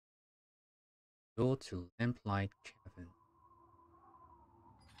Go to Lamplight Cabin.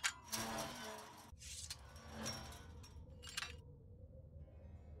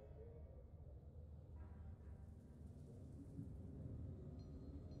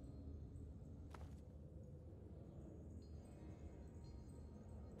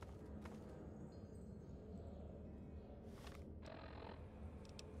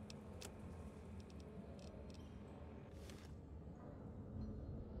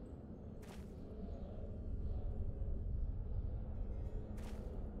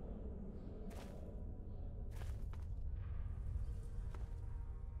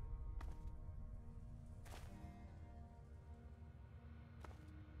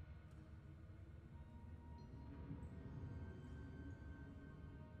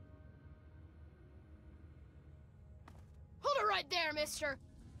 Hold it right there, mister!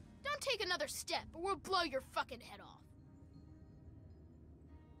 Don't take another step or we'll blow your fucking head off.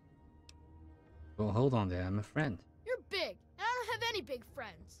 Well, hold on there, I'm a friend. You're big, and I don't have any big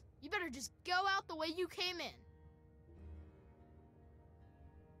friends. You better just go out the way you came in.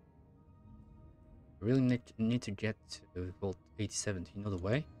 I really need to get to Vault 87. Do you know the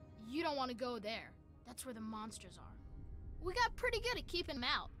way? You don't want to go there. That's where the monsters are. We got pretty good at keeping them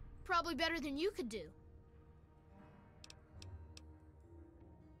out. Probably better than you could do.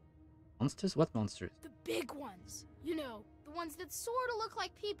 Monsters? What monsters? The big ones. You know, the ones that sort of look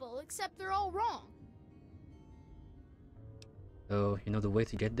like people, except they're all wrong. So, you know the way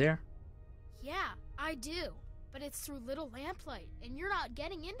to get there? Yeah, I do. But it's through Little Lamplight, and you're not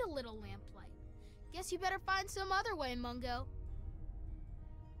getting into Little Lamplight. Guess you better find some other way, Mungo.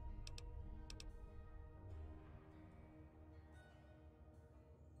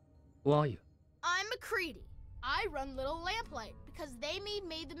 Who are you? I'm McCready. I run Little Lamplight because they made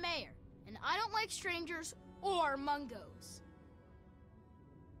me the mayor, and I don't like strangers or Mungos.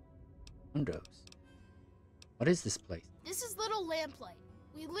 Mungo's. What is this place? This is Little Lamplight.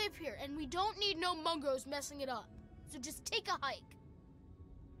 We live here, and we don't need no Mungos messing it up. So just take a hike.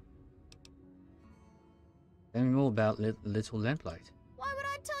 Tell me more about Little Lamplight. Why would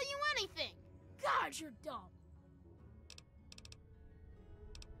I tell you anything? God, you're dumb.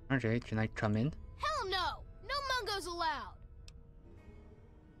 RJ, can I come in? Hell no! No Mungos allowed!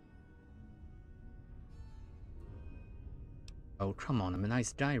 Oh, come on, I'm a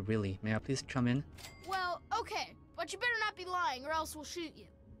nice guy, really. May I please come in? Well, okay, but you better not be lying or else we'll shoot you.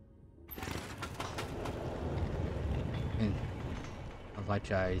 Not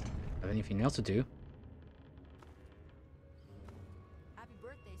like I have anything else to do. Happy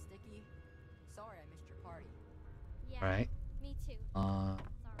birthday, Sticky. Sorry I missed your party. Yeah, Alright. me too. Uh,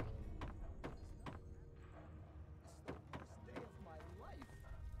 Sorry. Day of my life.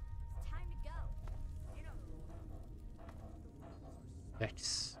 It's time to go.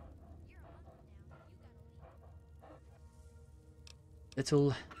 Bex. You're a Mungo now. You gotta leave.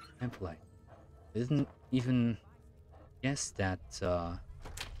 Little Lamplight. I didn't even guess that,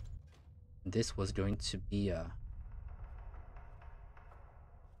 this was going to be a...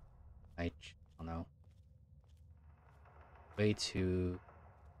 I don't know. Way to...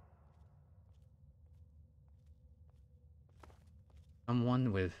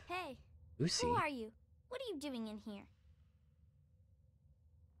 Someone with Hey, Lucy. who are you? What are you doing in here?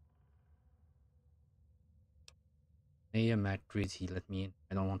 Mayor Matt Greasy let me in.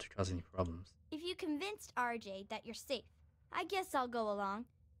 I don't want to cause any problems. If you convinced RJ that you're safe, I guess I'll go along.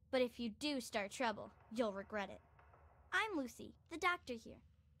 But if you do start trouble, you'll regret it. I'm Lucy, the doctor here.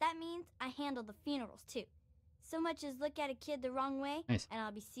 That means I handle the funerals too. So much as look at a kid the wrong way, Nice. and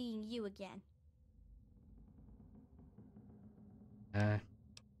I'll be seeing you again.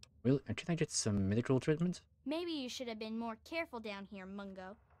 Really? Can I get some medical treatment? Maybe you should have been more careful down here,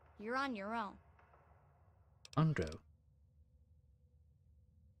 Mungo. You're on your own. Mungo.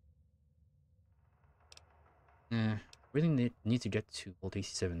 Really need to get to Vault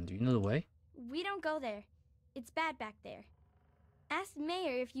 87. Do you know the way? We don't go there. It's bad back there. Ask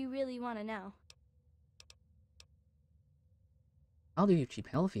Mayor if you really want to know. How do you keep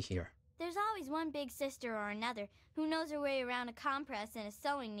healthy here? There's always one big sister or another who knows her way around a compress and a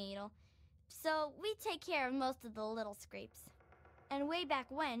sewing needle. So we take care of most of the little scrapes. And way back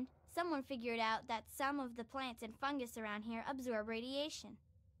when, someone figured out that some of the plants and fungus around here absorb radiation.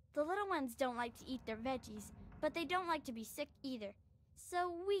 The little ones don't like to eat their veggies, but they don't like to be sick either.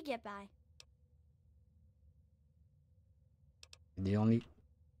 So we get by. The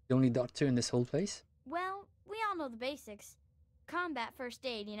only doctor in this whole place? Well, we all know the basics. Combat first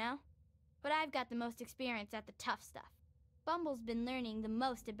aid, you know? But I've got the most experience at the tough stuff. Bumble's been learning the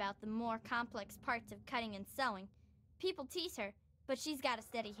most about the more complex parts of cutting and sewing. People tease her, but she's got a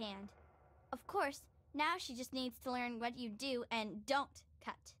steady hand. Of course, now she just needs to learn what you do and don't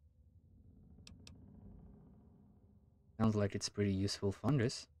cut. Sounds like it's pretty useful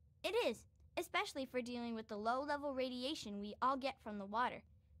fungus. It is, especially for dealing with the low-level radiation we all get from the water.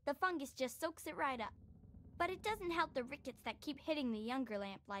 The fungus just soaks it right up. But it doesn't help the rickets that keep hitting the younger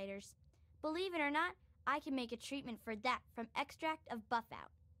lamplighters. Believe it or not, I can make a treatment for that from extract of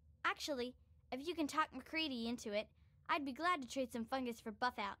Buffout. Actually, if you can talk McCready into it, I'd be glad to trade some fungus for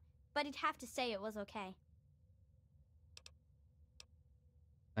Buffout, but he'd have to say it was okay.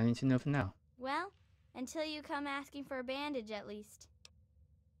 I need to know for now. Well, until you come asking for a bandage at least.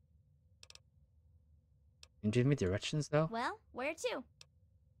 Can you give me directions though? Well, where to?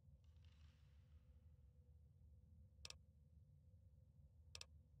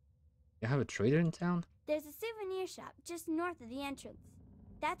 You have a trader in town? There's a souvenir shop just north of the entrance.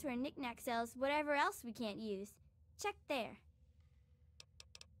 That's where Knick-Knack sells whatever else we can't use. Check there.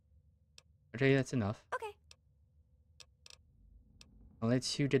 Okay, that's enough. Okay, I'll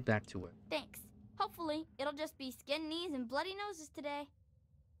let you get back to work. thanks. Hopefully, it'll just be skin knees and bloody noses today.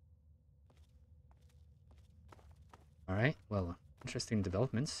 Alright, well, interesting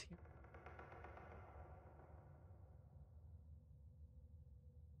developments here.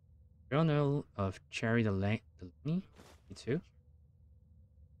 Journal of Cherry Delaney? Me too?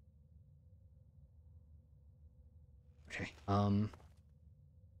 Okay,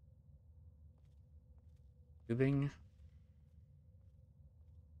 tubing.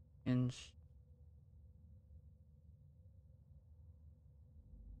 Hinge.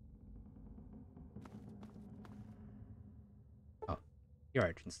 Oh, here are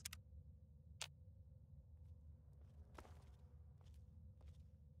agents.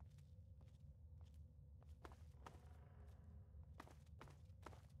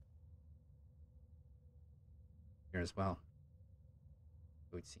 Here as well.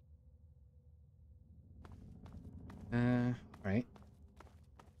 Let's see. Right.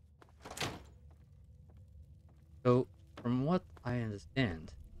 So, from what I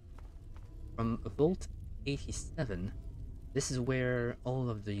understand, from Vault 87, this is where all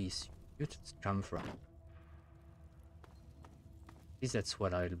of these mutants come from. At least that's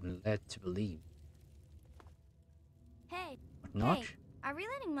what I'm led to believe. Hey, But not? hey, are we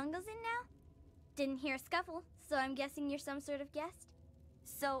letting Mungos in now? Didn't hear a scuffle, so I'm guessing you're some sort of guest?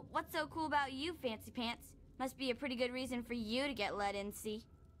 So, what's so cool about you, Fancy Pants? Must be a pretty good reason for you to get let in, see?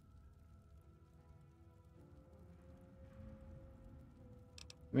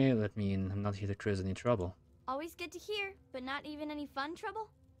 You may let me in. I'm not here to cause any trouble. Always good to hear, but not even any fun trouble?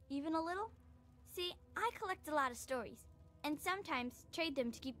 Even a little? See, I collect a lot of stories, and sometimes trade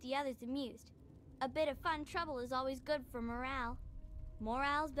them to keep the others amused. A bit of fun trouble is always good for morale.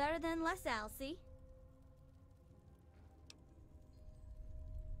 Morale's better than less al, see?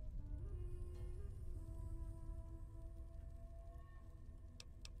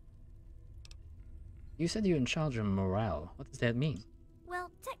 You said you're in charge of morale. What does that mean? Well,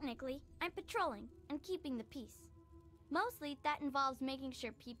 technically, I'm patrolling and keeping the peace. Mostly, that involves making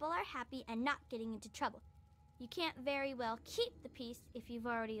sure people are happy and not getting into trouble. You can't very well keep the peace if you've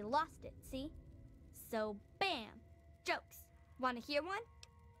already lost it, see? So, bam! Jokes. Want to hear one?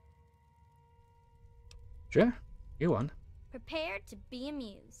 Sure. You won. Prepare to be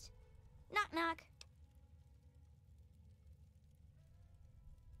amused. Knock knock.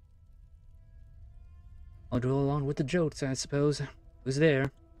 I'll go along with the jokes, I suppose. Who's there?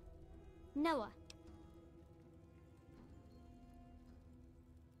 Noah.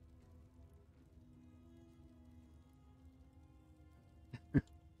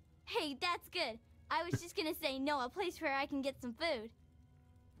 Hey, that's good. I was just gonna say Noah, a place where I can get some food.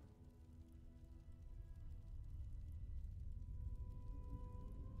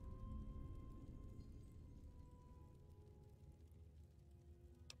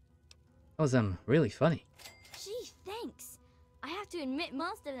 That was really funny. Gee, thanks. I have to admit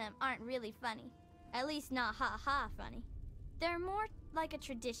most of them aren't really funny. At least not ha-ha funny. They're more like a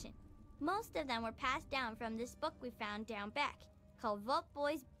tradition. Most of them were passed down from this book we found down back, called Vault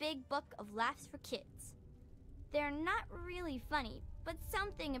Boy's Big Book of Laughs for Kids. They're not really funny, but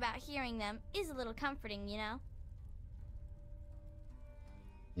something about hearing them is a little comforting, you know?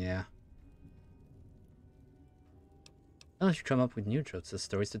 Yeah. Unless you come up with new jokes as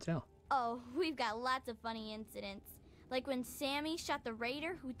stories to tell. Oh, we've got lots of funny incidents. Like when Sammy shot the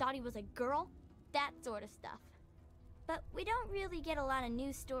raider who thought he was a girl. That sort of stuff. But we don't really get a lot of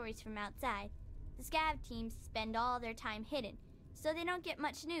news stories from outside. The scav teams spend all their time hidden, so they don't get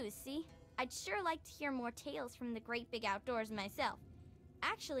much news, see? I'd sure like to hear more tales from the great big outdoors myself.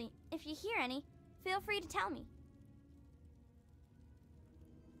 Actually, if you hear any, feel free to tell me.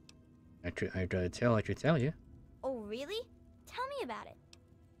 I should tell you. Oh, really? Tell me about it.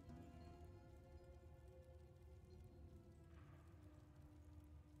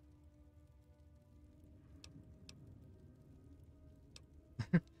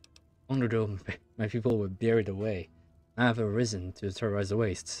 Long ago, my people were buried away. I have arisen to terrorize the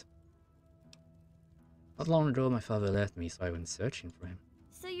wastes. Not long ago, my father left me, so I went searching for him.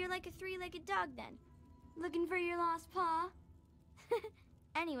 So you're like a three-legged dog then? Looking for your lost paw?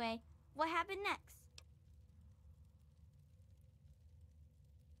 Anyway, what happened next?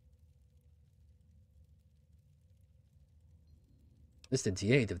 Listed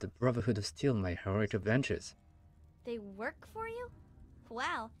the aid of the Brotherhood of Steel in my heroic adventures. They work for you?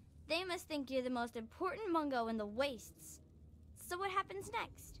 Wow, they must think you're the most important Mungo in the wastes. So what happens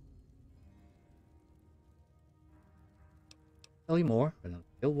next? Tell you more, but I'm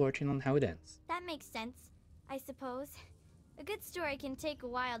still working on how it ends. That makes sense, I suppose. A good story can take a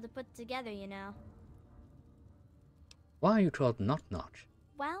while to put together, you know. Why are you called Knock Knock?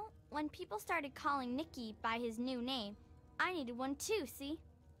 Well, when people started calling Nicky by his new name, I needed one too, see?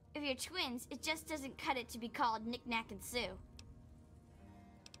 If you're twins, it just doesn't cut it to be called Knick Knack and Sue.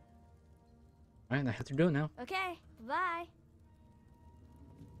 Alright, I have to go now. Okay, bye.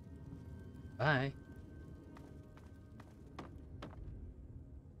 Bye.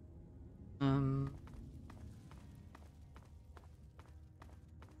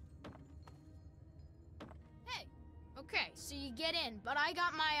 Hey, okay, so you get in, but I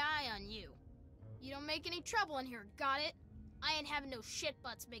got my eye on you. You don't make any trouble in here, got it? I ain't having no shit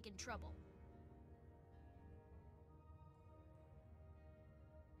butts making trouble.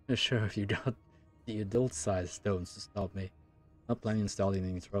 Sure, if you got the adult-sized stones to stop me. Not planning on starting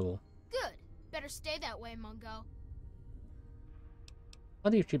any trouble. Good. Better stay that way, Mungo. How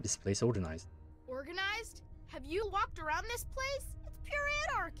do you keep this place organized? Organized? Have you walked around this place? It's pure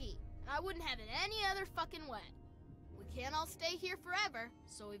anarchy, and I wouldn't have it any other fucking way. We can't all stay here forever,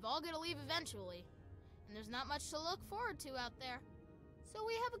 so we've all got to leave eventually. And there's not much to look forward to out there. So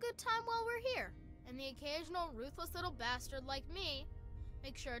we have a good time while we're here, and the occasional ruthless little bastard like me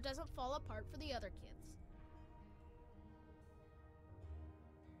make sure it doesn't fall apart for the other kids.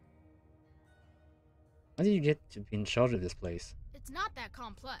 How did you get to be in charge of this place? It's not that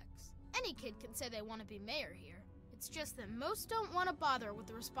complex. Any kid can say they want to be mayor here. It's just that most don't want to bother with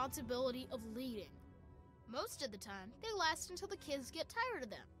the responsibility of leading. Most of the time, they last until the kids get tired of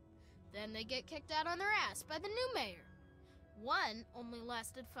them. Then they get kicked out on their ass by the new mayor. One only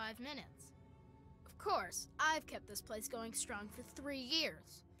lasted 5 minutes. Of course, I've kept this place going strong for 3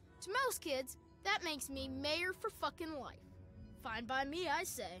 years. To most kids, that makes me mayor for fucking life. Fine by me, I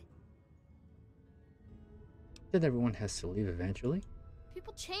say. That everyone has to leave eventually?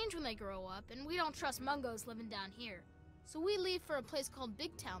 People change when they grow up, and we don't trust Mungos living down here. So we leave for a place called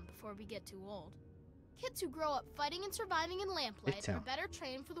Big Town before we get too old. Kids who grow up fighting and surviving in Lamplight are better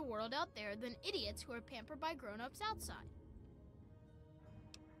trained for the world out there than idiots who are pampered by grown-ups outside.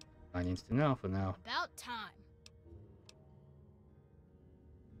 I need to know for now. About time.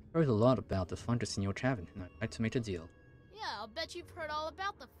 I've heard a lot about the fungus in your cavern, and I'd like to make a deal. Yeah, I'll bet you've heard all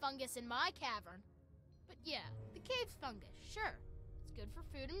about the fungus in my cavern. But yeah, the cave fungus, sure. It's good for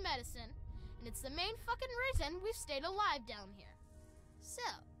food and medicine, and it's the main fucking reason we've stayed alive down here. So,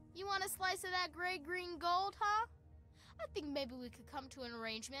 you want a slice of that gray-green gold, huh? I think maybe we could come to an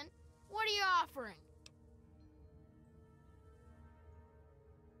arrangement. What are you offering?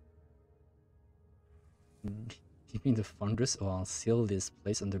 Give me the fungus, or I'll seal this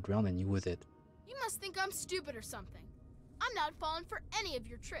place underground and you with it. You must think I'm stupid or something. I'm not falling for any of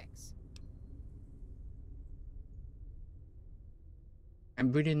your tricks. I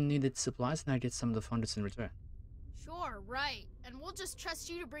really needed supplies, and I get some of the fungus in return. Sure, right. And we'll just trust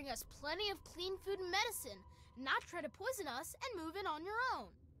you to bring us plenty of clean food and medicine, not try to poison us and move in on your own.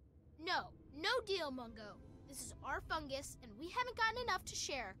 No deal, Mungo. This is our fungus, and we haven't gotten enough to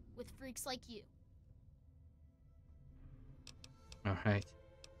share with freaks like you. Alright.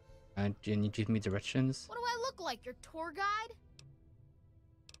 And can you give me directions? What do I look like, your tour guide?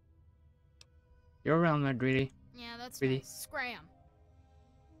 You're around, my greedy. Yeah, that's Really? nice. Scram.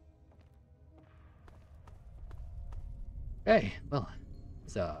 Hey, well,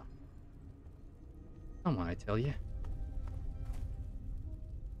 so... Come on, I tell you.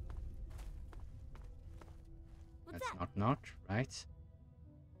 What's That's that? Knock Knock, right?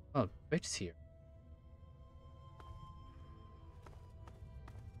 Oh, Bitch's here.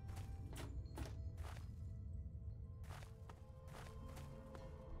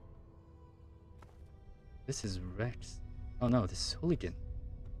 This is Rex. Oh no, this is Hooligan.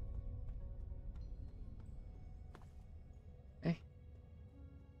 Hey.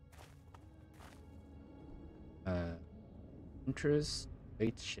 Enters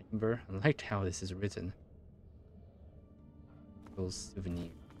Great Chamber. I like how this is written. Those souvenir.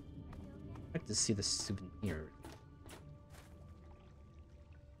 I'd like to see the souvenir.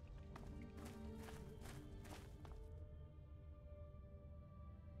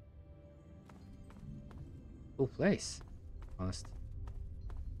 Cool place. Honest.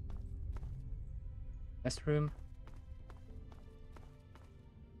 Guest room.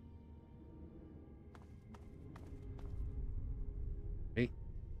 Great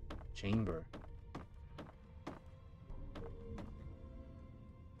chamber.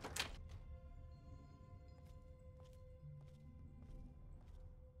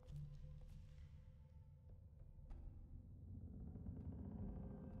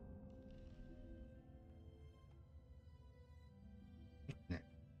 Knick-knack.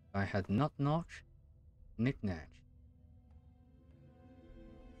 I had not notch. Knick-knack.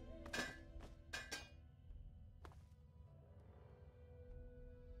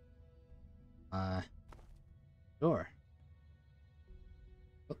 Sure.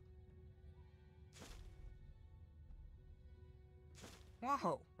 Oh,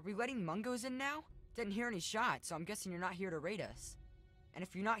 Whoa, are we letting Mungos in now? Didn't hear any shots, so I'm guessing you're not here to raid us. And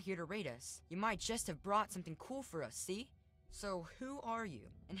if you're not here to raid us, you might just have brought something cool for us, see? So who are you,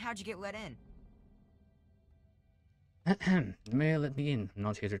 and how'd you get let in? the mayor let me in. I'm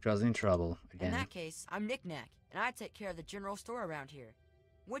not here to cause any trouble again. In that case, I'm Knick-Knack, and I take care of the general store around here.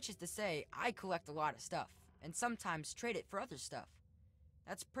 Which is to say, I collect a lot of stuff, and sometimes trade it for other stuff.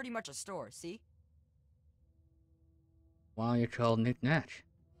 That's pretty much a store, see? Why you're called Knick-knack?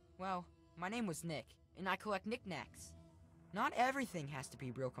 Well, my name was Nick, and I collect knickknacks. Not everything has to be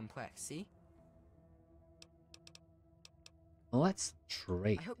real complex, see? Let's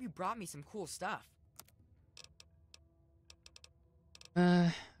trade. I hope you brought me some cool stuff.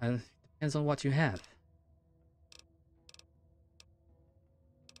 Depends on what you have.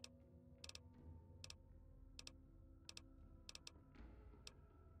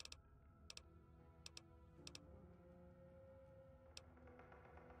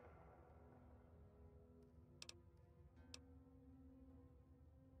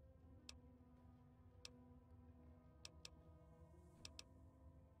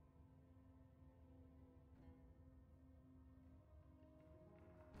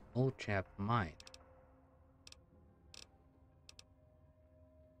 Old chap mine.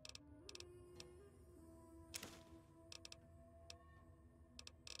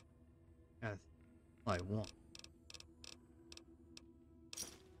 That's all I want.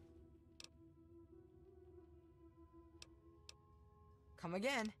 Come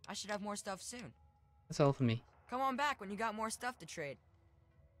again. I should have more stuff soon. That's all for me. Come on back when you got more stuff to trade.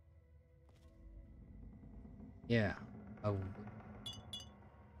 Yeah, I will.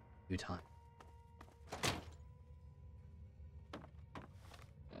 Due time.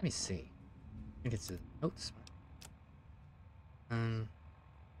 Let me see. I think it's a notes.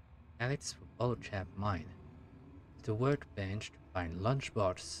 Alex for old chap mine. The workbench to find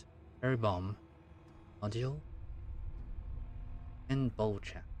lunchbox, cherry bomb, module, and bowl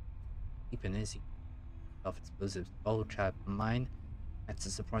chap. Keep and easy. Of explosives, bowl chap mine. That's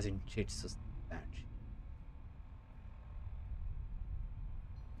a surprising cheat system batch.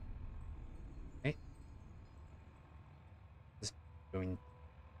 Okay. Just going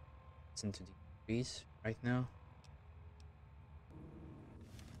into the trees right now.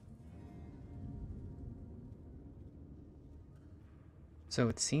 So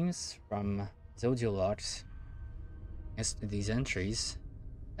it seems from Zodiologs as to these entries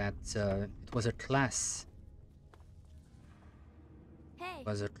that it was a class. Hey, It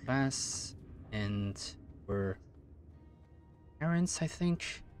was a class and were parents, I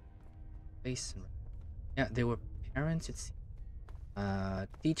think. Yeah, they were parents, it's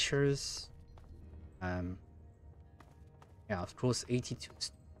teachers, yeah, of course 82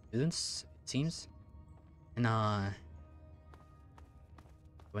 students, it seems. And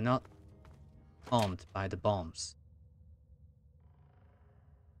were not harmed by the bombs.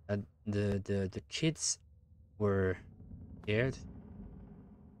 The kids were scared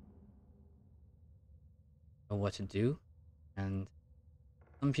of what to do, and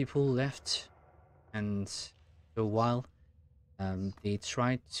some people left, and for a while they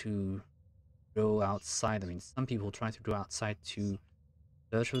tried to go outside. I mean, some people tried to go outside to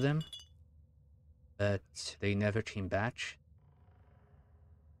search for them, but they never came back.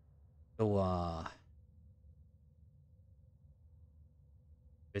 So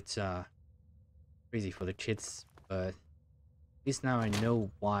it's crazy for the kids, but at least now I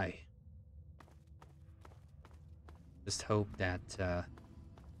know why. Just hope that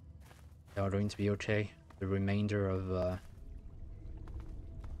they are going to be okay the remainder of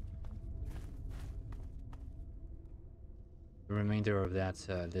the remainder of that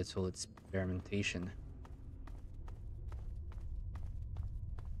little experimentation.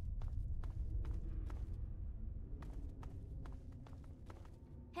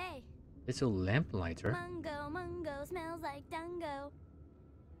 Hey, Little lamplighter. Mungo, Mungo, smells like Dungo.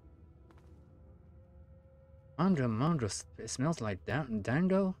 It smells like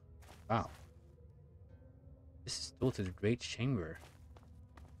dango? Wow. This is door to the Great Chamber.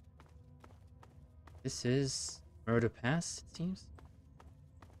 This is Murder Pass, it seems.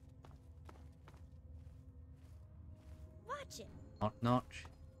 Watch it. Knock knock.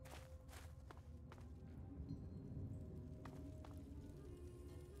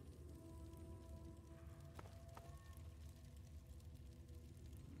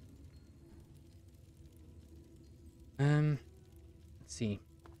 Let's see.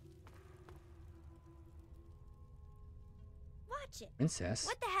 Watch it. Princess?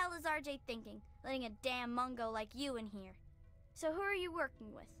 What the hell is RJ thinking, letting a damn Mungo like you in here? So who are you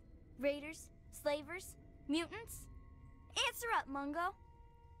working with? Raiders? Slavers? Mutants? Answer up, Mungo.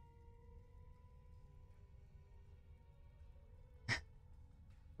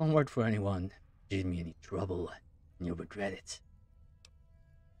 Don't work for anyone. Give me any trouble, and you'll regret it.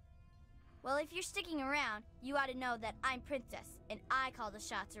 Well, if you're sticking around, you ought to know that I'm Princess, and I call the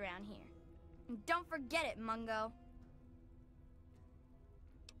shots around here. And don't forget it, Mungo.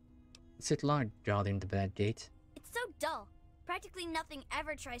 Is it like guarding the back gate? It's so dull. Practically nothing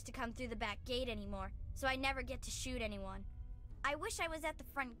ever tries to come through the back gate anymore, so I never get to shoot anyone. I wish I was at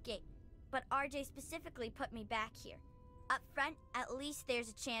the front gate, but RJ specifically put me back here. Up front, at least there's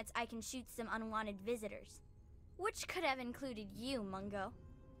a chance I can shoot some unwanted visitors. Which could have included you, Mungo.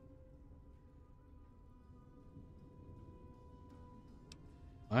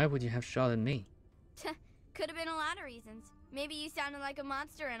 Why would you have shot at me? Could have been a lot of reasons. Maybe you sounded like a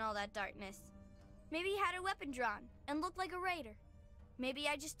monster in all that darkness. Maybe you had a weapon drawn and looked like a raider. Maybe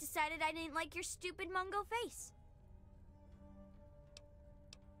I just decided I didn't like your stupid Mungo face.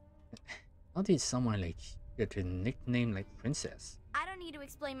 How did someone like get a nickname like Princess? I don't need to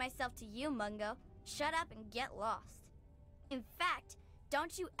explain myself to you, Mungo. Shut up and get lost. In fact,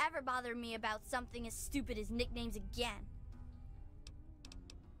 don't you ever bother me about something as stupid as nicknames again.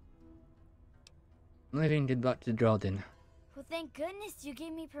 I'm leaving goodbye to Jordan. Well, thank goodness you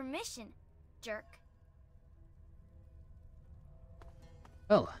gave me permission, jerk.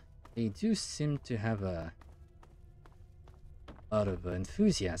 Well, they do seem to have a lot of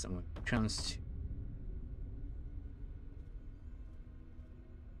enthusiasm when it comes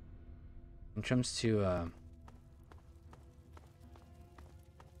to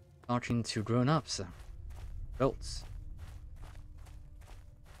talking to grown-ups, adults.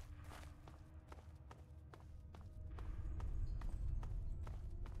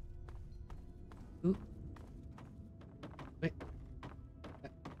 Ooh. Wait.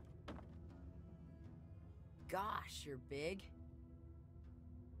 Gosh, you're big.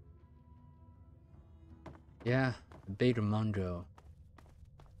 Yeah, the beta Mungo.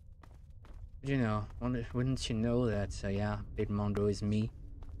 But you know, wouldn't you know that, yeah, beta Mungo is me?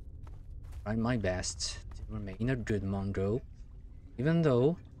 Trying my best to remain a good Mungo, even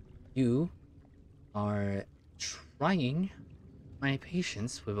though you are trying my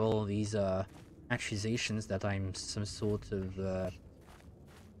patience with all these accusations that I'm some sort of a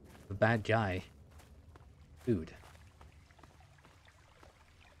bad guy. Dude.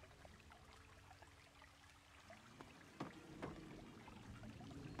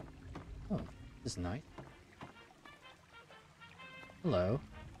 Oh, this is nice. Hello.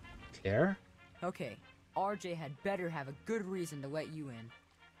 Claire? Okay, RJ had better have a good reason to let you in.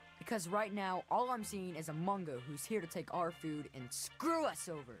 Because right now, all I'm seeing is a Mungo who's here to take our food and screw us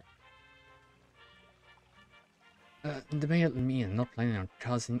over. Debate me and not planning on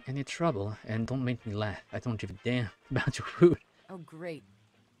causing any trouble, and don't make me laugh. I don't give a damn about your food. Oh great.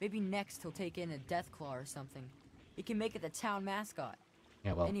 Maybe next he'll take in a Deathclaw or something. He can make it the town mascot.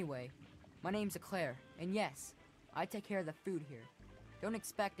 Yeah, well, Anyway, my name's Eclair, and yes, I take care of the food here. Don't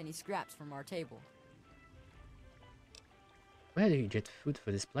expect any scraps from our table. where do you get food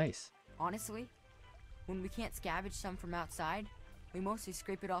for this place? Honestly, when we can't scavenge some from outside, we mostly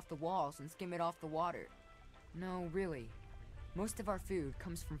scrape it off the walls and skim it off the water. No, really. Most of our food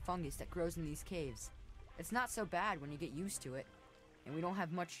comes from fungus that grows in these caves. It's not so bad when you get used to it, and we don't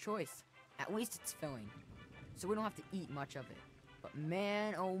have much choice. At least it's filling, so we don't have to eat much of it. But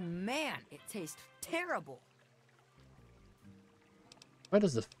man, oh man, it tastes terrible. Where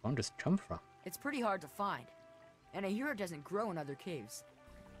does the fungus come from? It's pretty hard to find, and I hear it doesn't grow in other caves.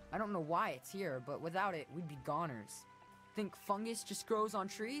 I don't know why it's here, but without it, we'd be goners. Think fungus just grows on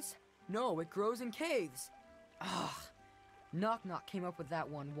trees? No, it grows in caves. Ugh, Knock Knock came up with that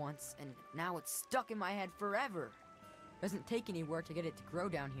one once, and now it's stuck in my head forever. Doesn't take any work to get it to grow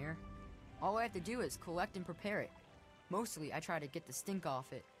down here. All I have to do is collect and prepare it. Mostly, I try to get the stink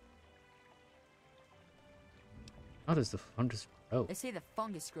off it. How does the fungus grow? They say the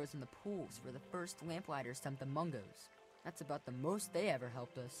fungus grows in the pools where the first Lamplighters dumped the Mungos. That's about the most they ever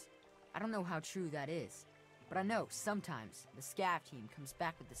helped us. I don't know how true that is, but I know sometimes the scav team comes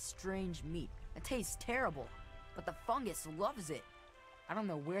back with this strange meat. It tastes terrible, but the fungus loves it. I don't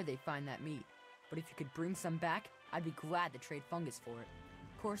know where they find that meat, but if you could bring some back, I'd be glad to trade fungus for it.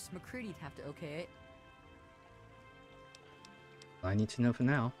 Of course, McCready'd have to okay it. I need to know for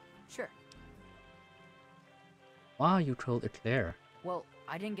now. Sure. Why you trolled Eclair? Well,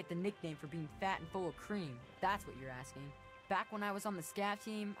 I didn't get the nickname for being fat and full of cream, if that's what you're asking. Back when I was on the scav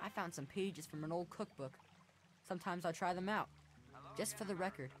team, I found some pages from an old cookbook. Sometimes I try them out. Just for the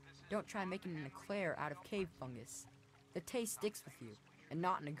record, don't try making an eclair out of cave fungus. The taste sticks with you, and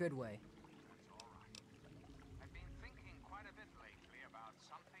not in a good way.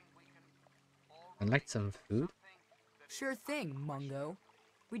 I'd like some food. Sure thing, Mungo.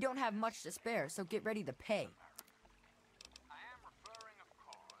 We don't have much to spare, so get ready to pay.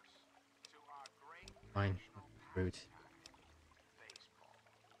 Fine. Fruit.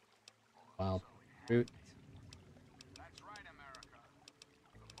 Wild fruit.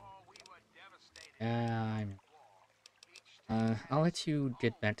 Yeah, I'll let you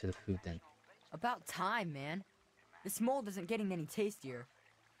get back to the food then. About time, man. This mold isn't getting any tastier.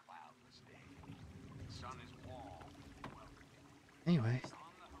 Anyway.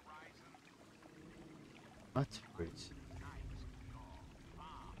 What fruit?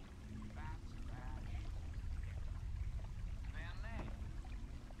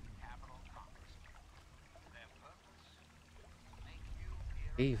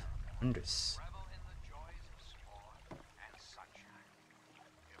 Cave fungus.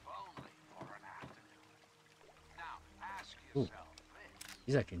 Ooh,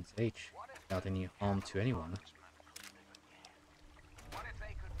 these are Jane's age, without any harm to anyone.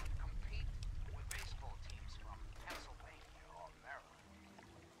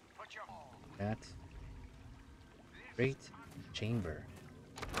 That great chamber.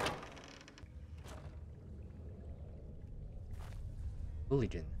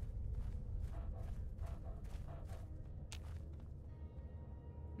 Hooligan.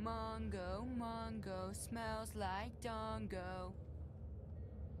 Mungo, Mungo, smells like Dongo.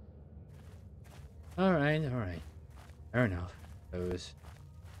 Alright. Fair enough. Those.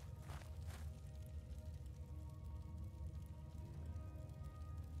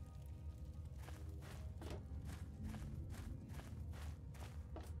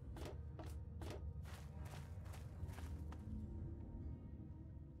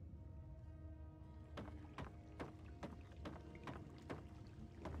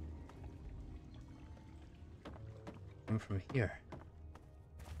 From here.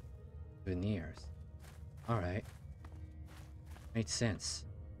 Veneers. Alright. Makes sense.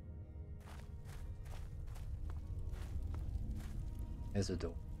 There's a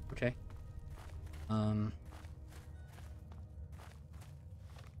door. Okay. You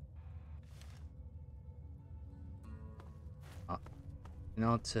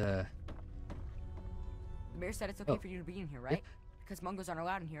not, The mayor said it's okay Oh. for you to be in here, right? Because Mungos aren't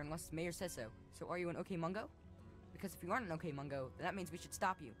allowed in here unless the mayor says so. So are you an okay Mungo? Because if you aren't an okay Mungo, then that means we should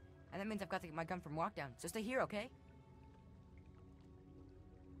stop you. And that means I've got to get my gun from lockdown. So stay here, okay?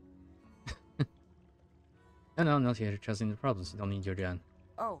 No, not here. Just in the problems. You don't need your gun.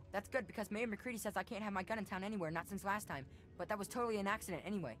 Oh, that's good because Mayor McCready says I can't have my gun in town anywhere, not since last time. But that was totally an accident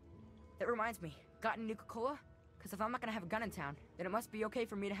anyway. That reminds me, got any Nuka-Cola? Because if I'm not gonna have a gun in town, then it must be okay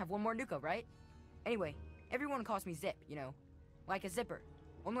for me to have one more Nuka, right? Anyway, everyone calls me Zip, you know. Like a zipper.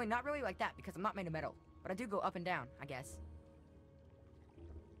 Only not really like that because I'm not made of metal. But I do go up and down, I guess.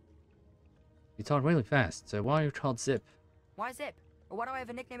 You talk really fast, so why are you called Zip? Why Zip? Or why do I have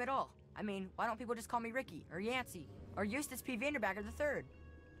a nickname at all? I mean, why don't people just call me Ricky, or Yancey, or Eustace P. Vanderbagger III?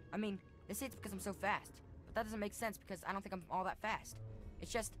 I mean, they say it's because I'm so fast, but that doesn't make sense because I don't think I'm all that fast.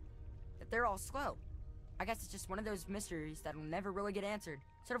 It's just that they're all slow. I guess it's just one of those mysteries that'll never really get answered.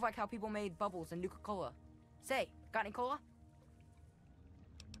 Sort of like how people made bubbles and Nuka-Cola. Say, got any cola?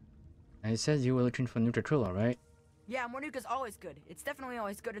 And it says you were looking for Nuka-Cola, right? Yeah, more Nuka's always good. It's definitely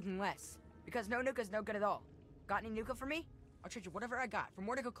always gooder than less. Because no Nuka's no good at all. Got any Nuka for me? I'll trade you whatever I got for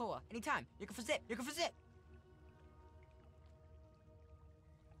more Nuka-Cola. Anytime. Nuka for Zip. Nuka for Zip.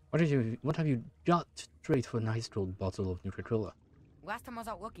 What have you got straight for a nice cold bottle of Nuka-Cola? Last time I was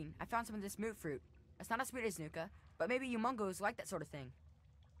out looking, I found some of this moot fruit. It's not as sweet as Nuka, but maybe you Mungos like that sort of thing.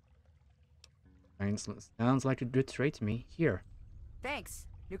 Sounds like a good trade to me. Here. Thanks.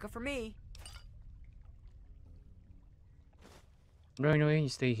 Nuka for me. No, you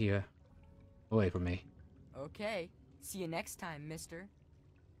stay here. Away from me. Okay. See you next time, mister.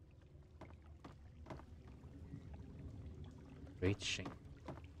 Great shame.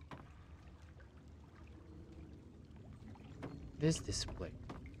 What is this place?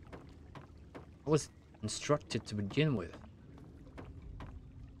 I was instructed to begin with.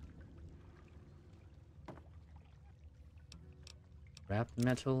 Scrap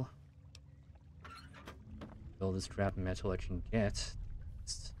metal. All the scrap metal I can get.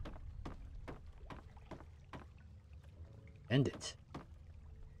 Just end it.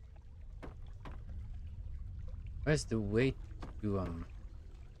 Where's the way to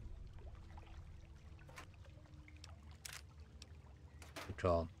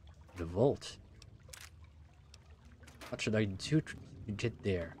call the vault? What should I do to get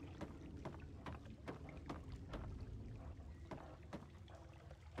there?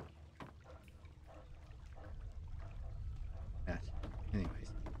 That.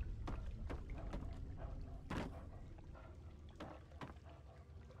 Anyways.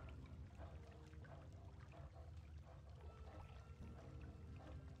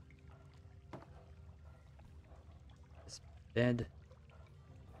 This bed.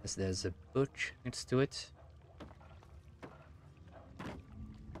 Yes, there's a book next to it.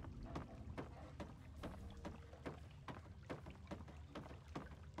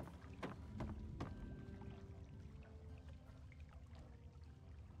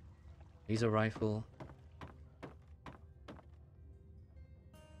 Laser rifle.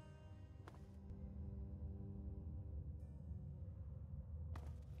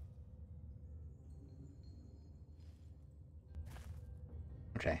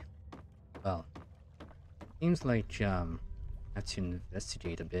 Okay. Well, seems like I have to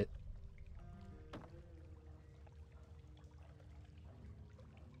investigate a bit.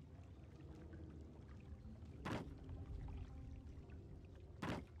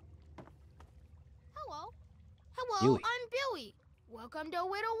 Hello, Billy. I'm Billy. Welcome to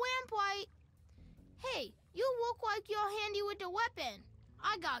Widow Lamplight. Hey, you look like you're handy with the weapon.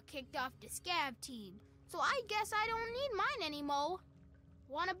 I got kicked off the scav team, so I guess I don't need mine anymore.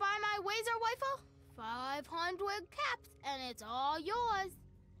 Wanna buy my laser rifle? 500 caps, and it's all yours.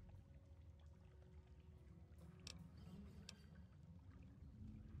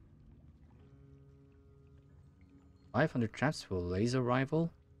 $500 traps for a laser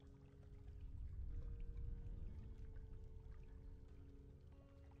rifle?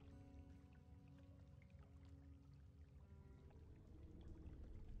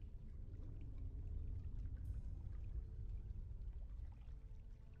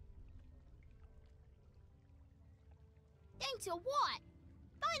 Thanks a what?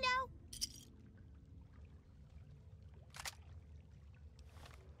 Bye now.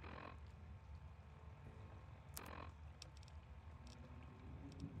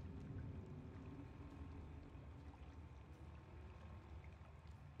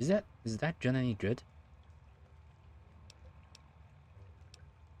 Is that gun any good?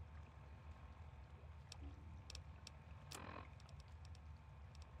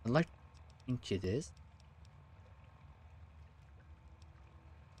 I'd like to think it is.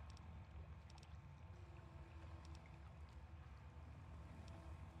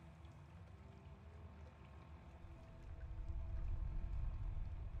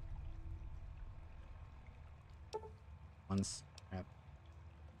 Once. Crap.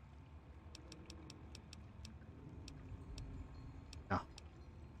 Oh. I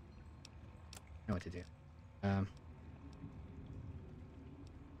know what to do. Oh.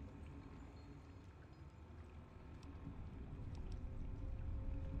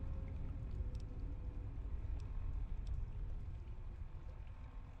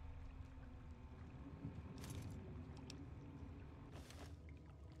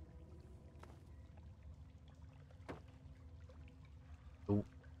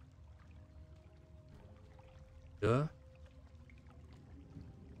 Duh.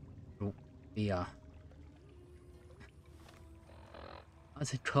 Oh, the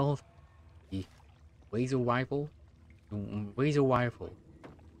what's it called? The laser rifle? Laser rifle.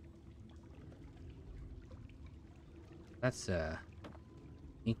 That's a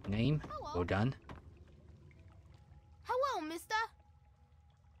neat name. Hello. Well done. Hello, mister.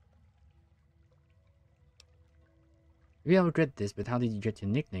 Maybe I regret this, but how did you get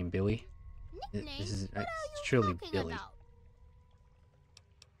your nickname, Billy? Nickname? This is What are you surely talking Billy. about?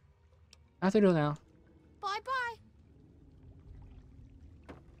 I have to go now. Bye-bye.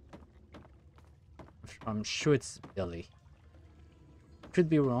 I'm sure it's Billy. Could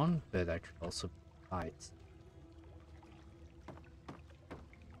be wrong, but I could also lights.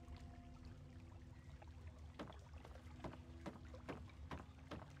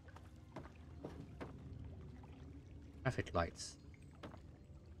 Traffic lights.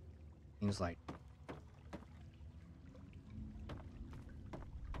 Seems like.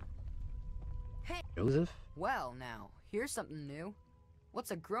 Hey! Joseph? Well, now, here's something new.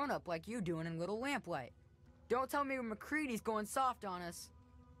 What's a grown-up like you doing in Little Lamplight? Don't tell me McCready's going soft on us.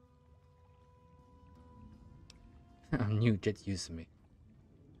 I knew you'd get used to me.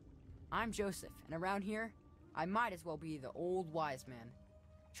 I'm Joseph, and around here, I might as well be the old wise man.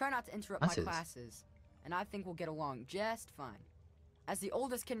 Try not to interrupt Classes? my classes, and I think we'll get along just fine. As the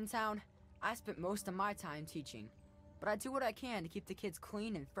oldest kid in town, I spent most of my time teaching, but I do what I can to keep the kids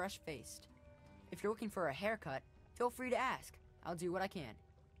clean and fresh-faced. If you're looking for a haircut, feel free to ask. I'll do what I can.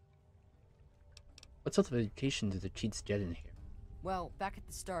 What sort of education do the cheats get in here? Well, back at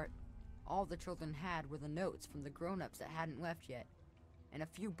the start, all the children had were the notes from the grown-ups that hadn't left yet, and a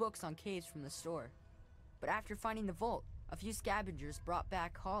few books on caves from the store. But after finding the vault, a few scavengers brought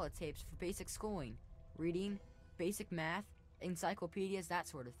back holotapes for basic schooling, reading, basic math, encyclopedias, that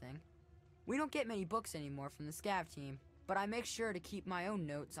sort of thing. We don't get many books anymore from the scav team, but I make sure to keep my own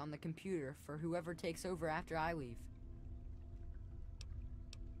notes on the computer for whoever takes over after I leave.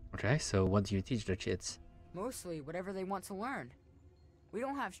 Okay, so what do you teach the kids? Mostly whatever they want to learn. We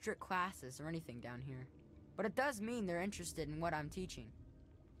don't have strict classes or anything down here, but it does mean they're interested in what I'm teaching.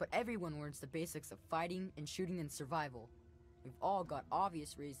 But everyone learns the basics of fighting and shooting and survival. We've all got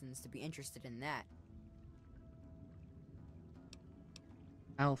obvious reasons to be interested in that.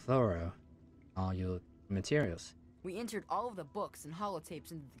 How thorough are your materials? We entered all of the books and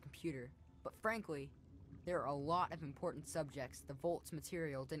holotapes into the computer, but frankly, there are a lot of important subjects the Vault's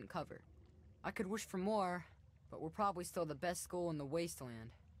material didn't cover. I could wish for more, but we're probably still the best school in the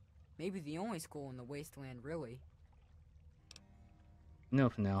Wasteland. Maybe the only school in the Wasteland, really. No,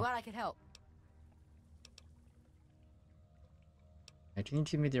 for now. Glad I could help. Can you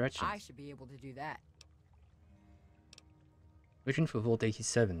give me directions? I should be able to do that. Waiting for Vault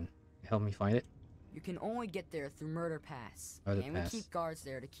 87. Help me find it? You can only get there through Murder Pass, Murder and Pass. we keep guards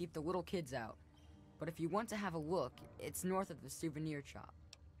there to keep the little kids out. But if you want to have a look, it's north of the souvenir shop.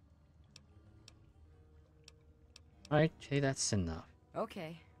 Alright, okay, that's enough.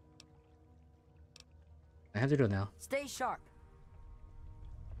 Okay. I have to go now. Stay sharp.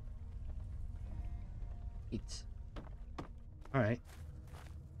 Eat. Alright.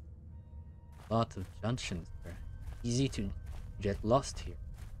 Lot of junctions there. Easy to get lost here.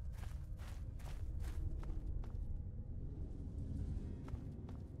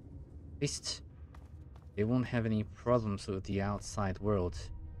 At least they won't have any problems with the outside world.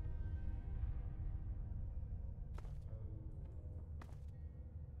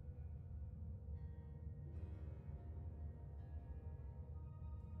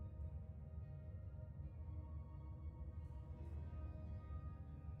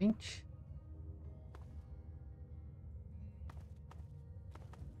 I think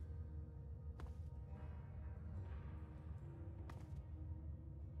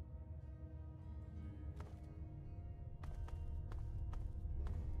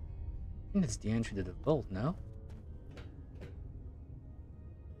that's the entry to the vault, no?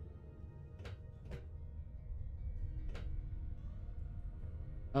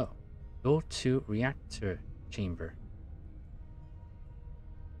 Oh, go to reactor chamber.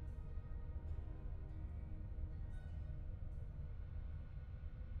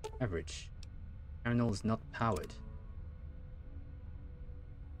 Average. Terminal is not powered.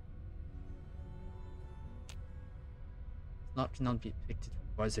 Not cannot be picked. It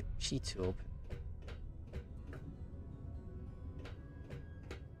requires a key to open.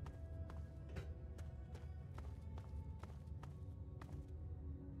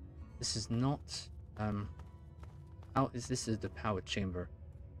 This is not this is the power chamber,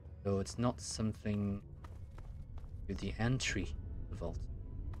 so it's not something to the entry of the vault.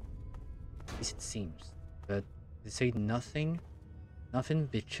 At least it seems. But they say nothing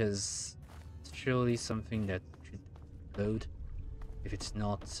because it's surely something that should load if it's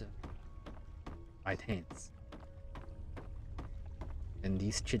not right hands. And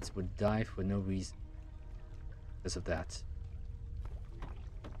these kids would die for no reason because of that.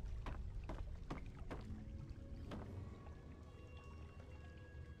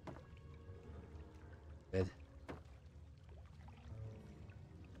 Bed.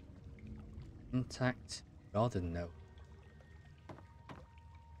 Intact, rather no.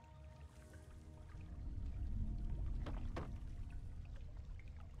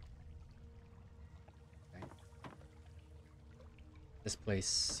 Okay. This place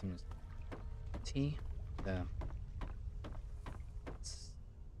seems empty. The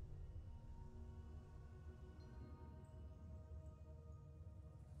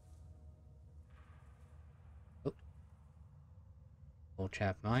oh, old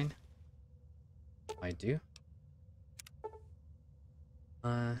chap mine. I do.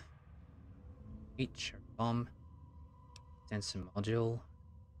 Feature bomb. Sensor module.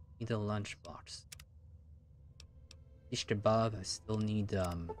 Need a lunchbox. Fish kebab. I still need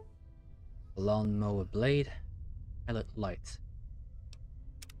a lawnmower blade. Pilot light.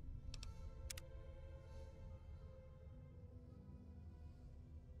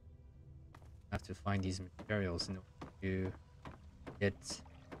 I have to find these materials in order to get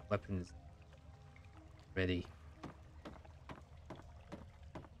weapons ready.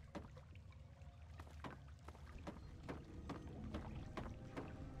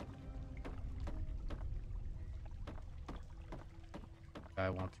 I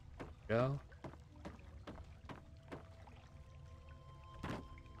want to go.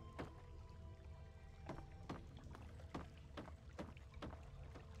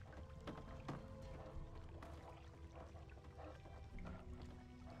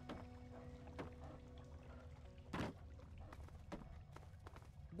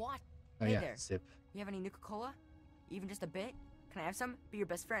 What? Oh Hey yeah, there. zip. You have any Nuka-Cola? Even just a bit? Can I have some? Be your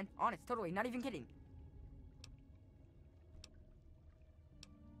best friend. Honest, totally, not even kidding.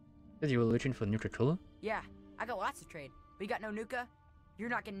 Said you were looking for Nuka-Cola? Yeah, I got lots to trade. But you got no Nuka? You're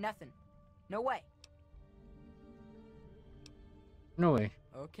not getting nothing. No way. No way.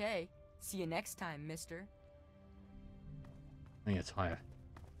 Okay. See you next time, mister. I think it's higher.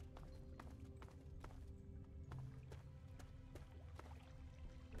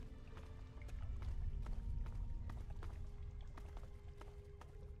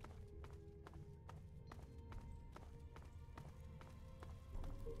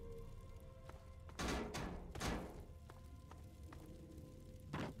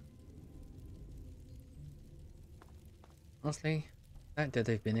 Honestly, the fact that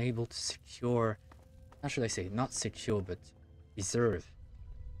they've been able to secure, how should I say, not secure, but preserve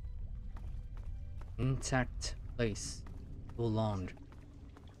intact place so long.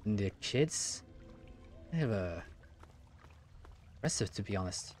 And the kids, they have a impressive, to be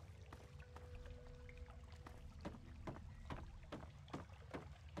honest.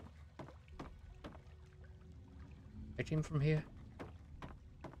 I came from here.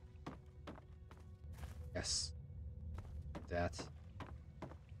 Yes. That.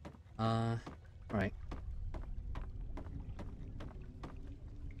 Right.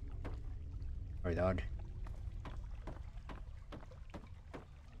 Sorry, dog.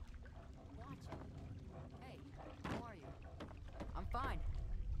 Hey, how are you? I'm fine.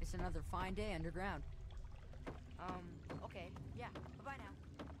 It's another fine day underground. Okay, yeah. Bye-bye now.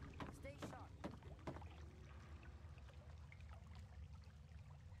 Stay sharp.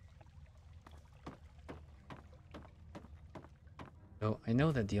 So I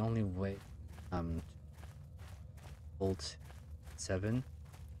know that the only way Bolt 7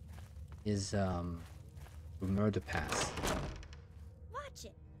 is through Murder Pass. Watch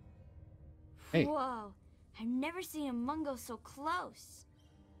it. Hey. Whoa, I've never seen a Mungo so close.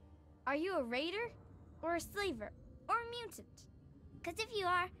 Are you a raider? Or a slaver? Or a mutant? Because if you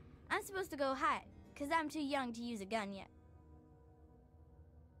are, I'm supposed to go hide. Because I'm too young to use a gun yet.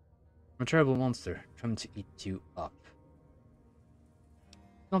 I'm a terrible monster, come to eat you up.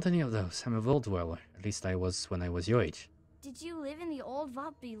 Not any of those. I'm a vault dweller. At least I was when I was your age. Did you live in the old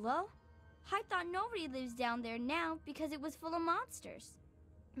vault below? I thought nobody lives down there now because it was full of monsters.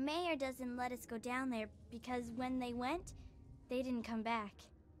 Mayor doesn't let us go down there because when they went, they didn't come back.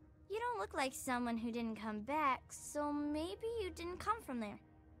 You don't look like someone who didn't come back, so maybe you didn't come from there.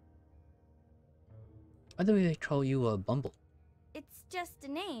 Why do they call you a Bumble? It's just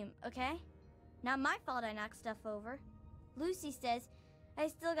a name, okay? Not my fault I knocked stuff over. Lucy says I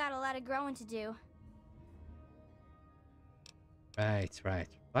still got a lot of growing to do. Right, right.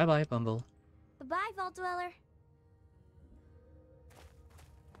 Bye-bye, Bumble. Bye-bye, Vault Dweller.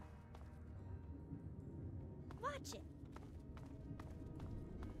 Watch it.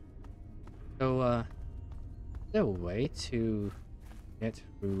 So, is there a way to get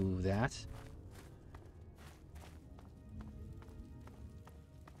through that?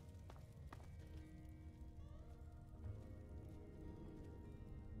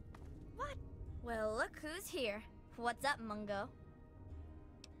 What? Well, look who's here. What's up, Mungo?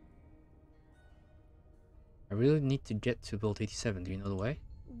 I really need to get to Vault 87. Do you know the way?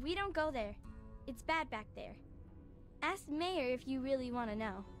 We don't go there. It's bad back there. Ask Mayor if you really want to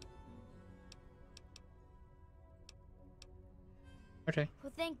know. Okay.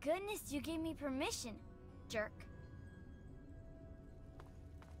 Well, thank goodness you gave me permission, jerk.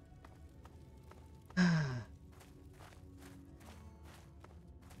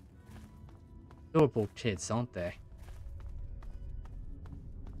 Adorable kids, aren't they?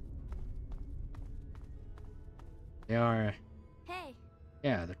 They are, Hey,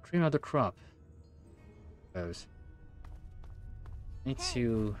 yeah, the cream of the crop. I suppose. Need Hey.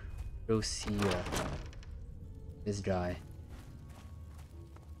 to go see this guy.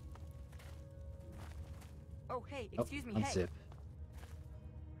 Oh, hey, Oh, excuse me, hey. unzip.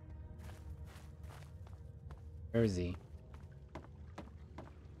 Where is he?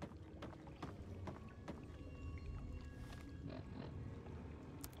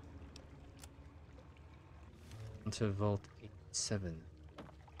 Into Vault 87.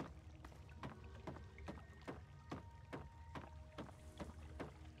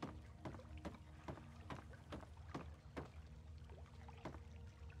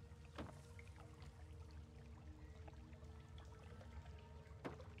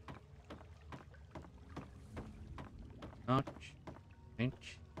 Notch,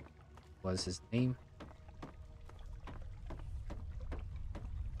 Finch was his name.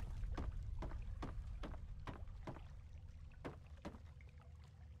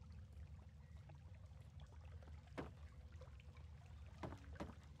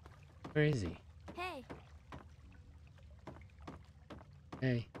 Where is he? hey.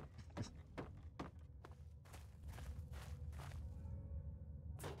 Hey.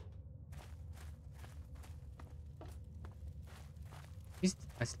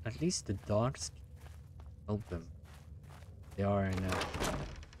 At least the dogs help them. They are in a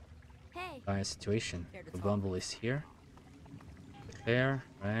Hey, dire situation. Care to The talk? Bumble is here. Claire,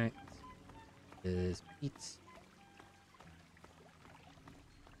 right? Is Pete.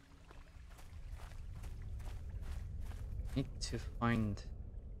 Need to find.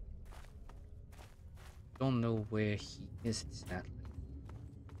 Don't know where he is exactly.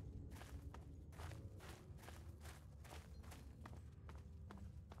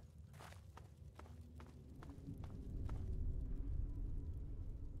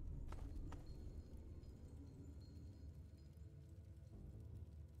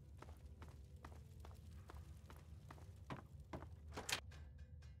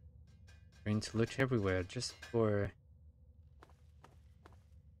 Trying to look everywhere just for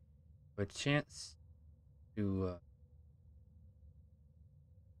a chance to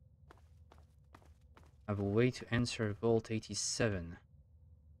have a way to enter Vault 87.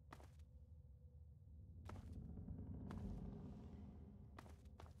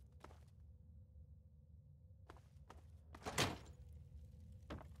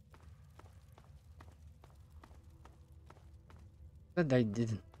 But I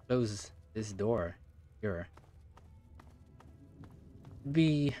didn't close this door here. It'd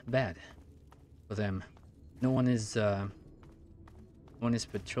be bad for them. No one is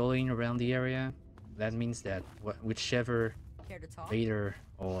patrolling around the area. That means that whichever Care to talk? raider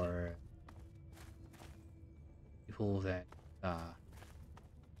or people that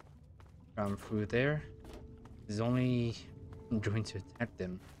come through there is only going to attack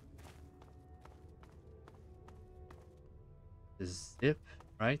them. The zip,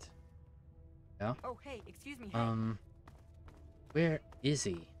 right? Yeah. Oh, hey, excuse me, hey. Where is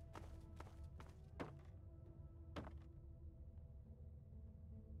he?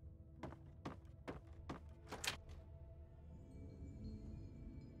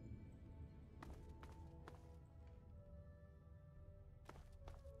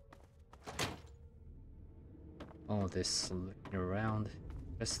 All this looking around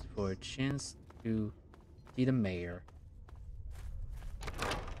just for a chance to see the mayor.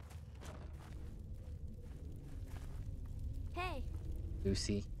 hey.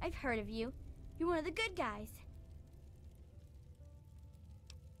 Lucy. I've heard of you. You're one of the good guys.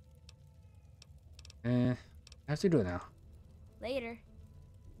 I have to go now. Later.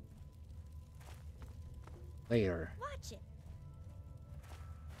 Later. Watch it.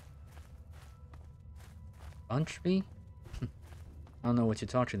 Punch me? I don't know what you're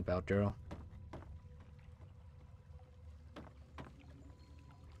talking about, girl.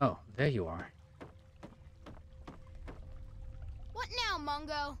 Oh, there you are. What now,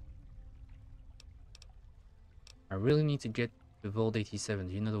 Mungo? I really need to get to Vault 87.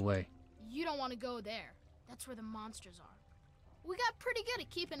 Do you know the way? You don't want to go there. That's where the monsters are. We got pretty good at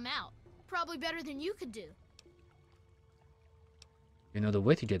keeping them out. Probably better than you could do. You know the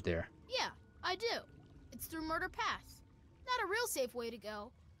way to get there. Yeah, I do. It's through Murder Pass. Not a real safe way to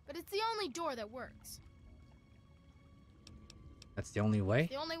go, but it's the only door that works. That's the only way?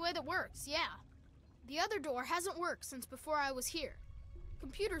 The only way that works, yeah. The other door hasn't worked since before I was here.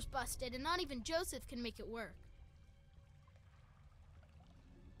 Computer's busted and not even Joseph can make it work.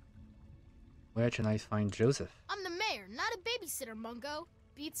 Where can I find Joseph? I'm the mayor, not a babysitter, Mungo.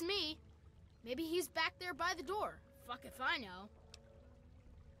 Beats me. Maybe he's back there by the door. Fuck if I know.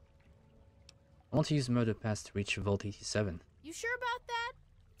 I want to use Murder Pass to reach Vault 87. You sure about that?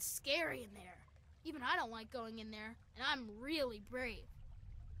 It's scary in there. Even I don't like going in there, and I'm really brave.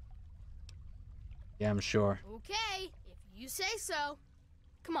 Yeah, I'm sure. Okay, if you say so.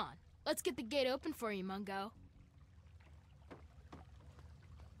 Come on, let's get the gate open for you, Mungo.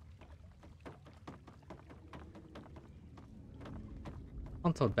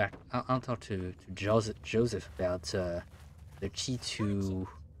 I'll talk to Joseph about the key to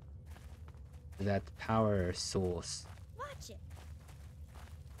that power source. Watch it.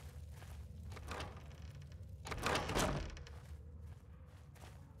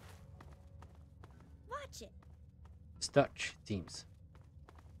 Watch it. It's Dutch themes.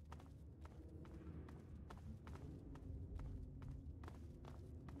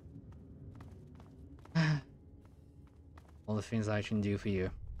 All the things I can do for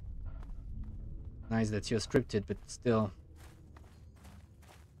you. Nice that you're scripted, but still.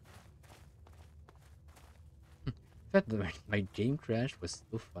 That my game crashed was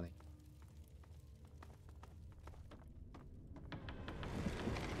so funny.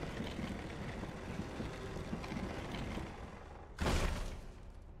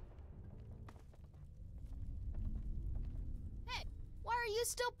 Hey, why are you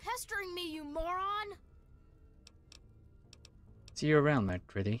still pestering me, you moron? See you around, my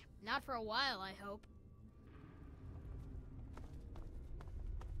pretty. Not for a while, I hope.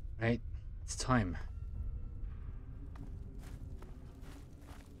 Right, it's time.